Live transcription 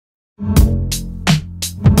I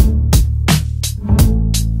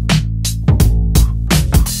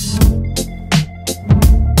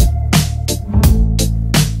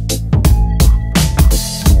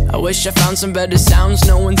wish I found some better sounds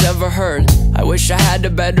no one's ever heard. I wish I had a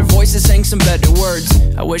better voice that sang some better words.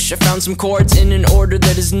 I wish I found some chords in an order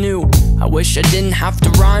that is new. I wish I didn't have to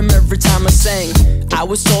rhyme every time I sang. I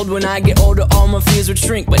was told when I get older all my fears would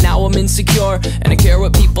shrink, but now I'm insecure and I care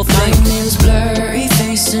what people think. My name's Blurry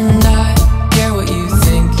Face and I care what you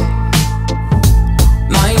think.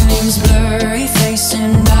 My name's Blurry Face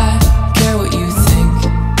and I care what you think.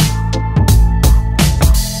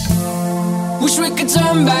 Wish we could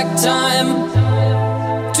turn back time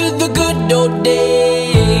to the good old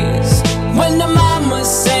days when the mama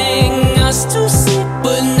sang us to sleep,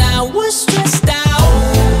 but now we're stressed out.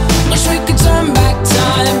 Wish we could turn back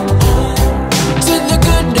time to the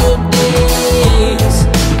good old days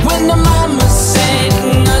when the mama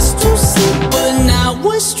sang us to sleep, but now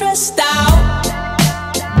we're stressed out.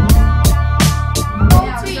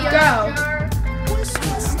 Go. We're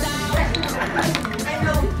stressed out. I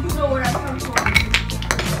know, you know where I'm coming from.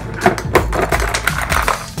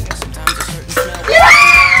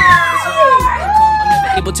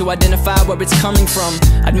 Able to identify where it's coming from.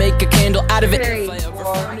 I'd make a candle out of it if I ever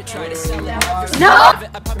found it. Try to sell it. No!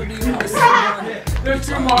 There's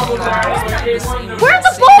two marbles out. Where's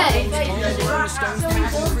the ball?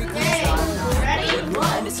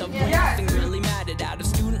 Nothing really mattered. Out of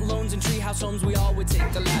student loans and treehouse homes, we all would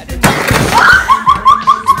take the ladder.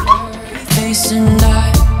 Face and